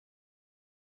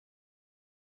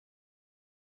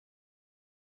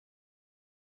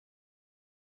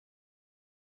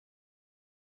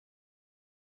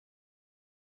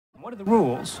What are the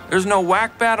rules? There's no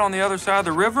Wack Bat on the other side of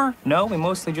the river? No, we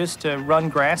mostly just run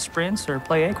grass sprints or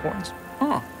play acorns.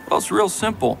 Huh. Well, it's real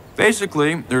simple.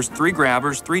 Basically, there's 3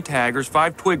 grabbers, 3 taggers,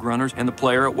 5 twig runners, and the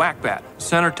player at Wack Bat. The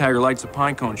center tagger lights a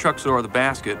pine cone, chucks it over the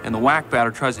basket, and the whack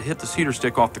batter tries to hit the cedar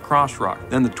stick off the cross rock.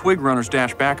 Then the twig runners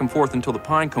dash back and forth until the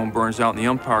pine cone burns out and the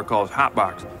umpire calls hot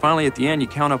box. Finally, at the end, you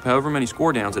count up however many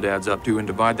score downs it adds up to and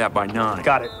divide that by 9.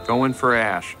 Got it. Go in for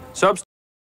ash.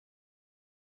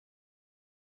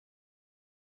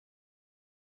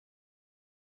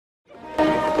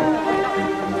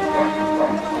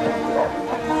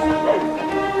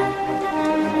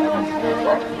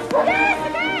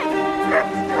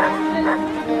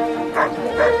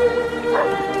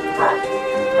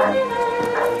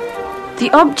 The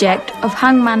object of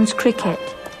Hangman's cricket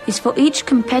is for each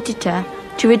competitor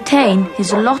to retain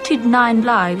his allotted 9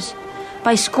 lives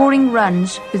by scoring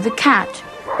runs with the cat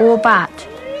or bat,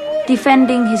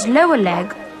 defending his lower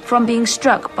leg from being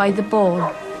struck by the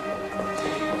ball.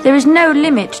 There is no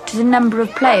limit to the number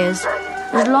of players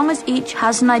as long as each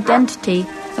has an identity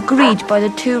agreed by the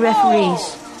 2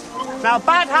 referees. Now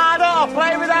bat harder or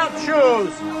play without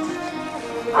shoes.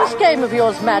 This game of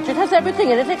yours, Madge, it has everything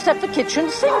in it except the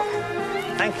kitchen sink.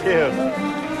 Thank you.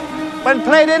 When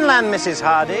played inland, Mrs.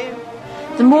 Hardy.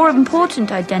 The more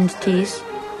important identities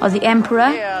are the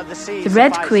Emperor, the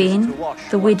Red Queen,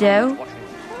 the Widow,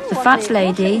 the Fat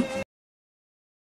Lady,